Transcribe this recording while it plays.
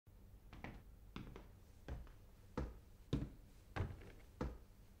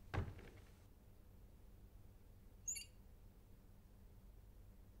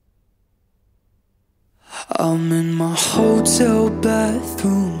I'm in my hotel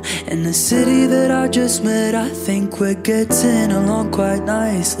bathroom in the city that I just met. I think we're getting along quite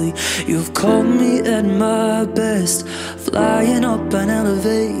nicely. You've called me at my best, flying up an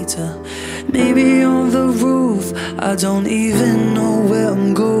elevator, maybe on the roof. I don't even know where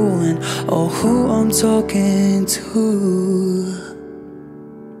I'm going or who I'm talking to.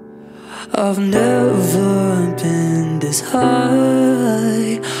 I've never been this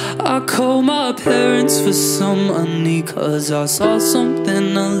high. I called my parents for some money, 'cause I saw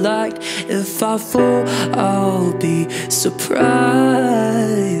something I liked. If I fall, I'll be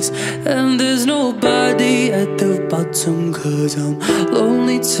surprised. And there's nobody at the bottom, 'cause I'm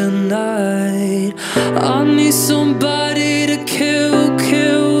lonely tonight. I need somebody to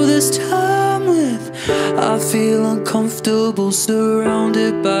kill this time with. I feel uncomfortable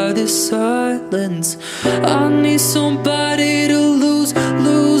surrounded by this silence. I need somebody to lose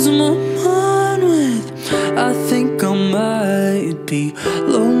my mind with. I think I might be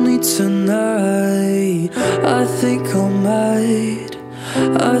lonely tonight. I think I might.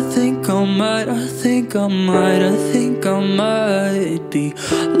 I think I might, I think I might, I think I might be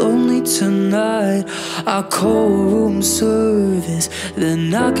lonely tonight. I call room service, they're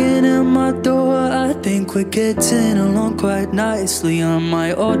knocking at my door. I think we're getting along quite nicely. I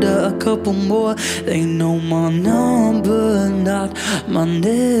might order a couple more. They know my number, not my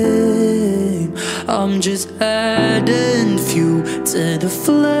name. I'm just adding fuel to the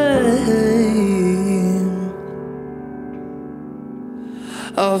flame.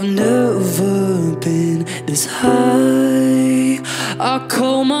 I've never been this high. I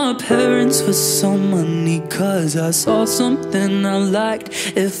called my parents for some money, 'cause I saw something I liked.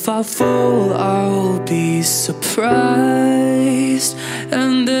 If I fall, I'll be surprised.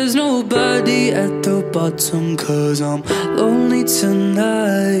 And there's nobody at the bottom, 'cause I'm lonely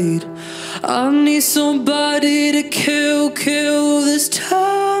tonight. I need somebody to kill this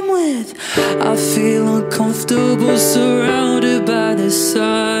time with. I feel uncomfortable surrounded by this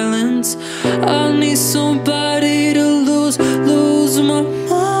silence. I need somebody to lose my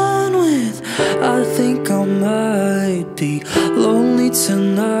mind with. I think I might be lonely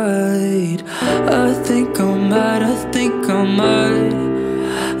tonight. I think I might, I think I might,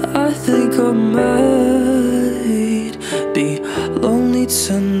 I think I might be lonely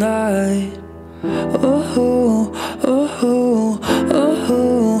tonight. Oh, oh, oh, oh,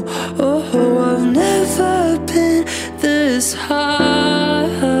 oh, I've never been this high.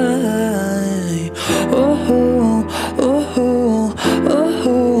 Oh, oh, oh,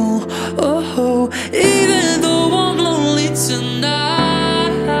 oh, even though I'm lonely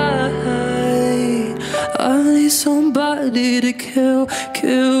tonight, I need somebody to kill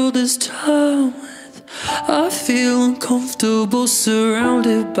this time with. I feel uncomfortable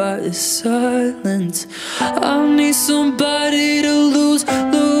surrounded by this silence. I need somebody to lose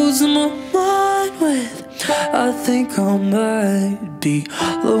my mind with. I think I might be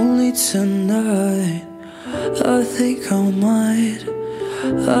lonely tonight. I think I might.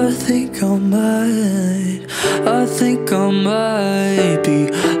 I think I might. I think I might be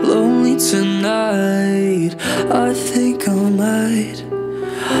lonely tonight. I think I might.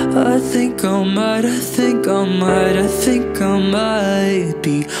 I think I might, I think I might, I think I might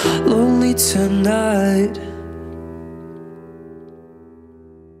be lonely tonight.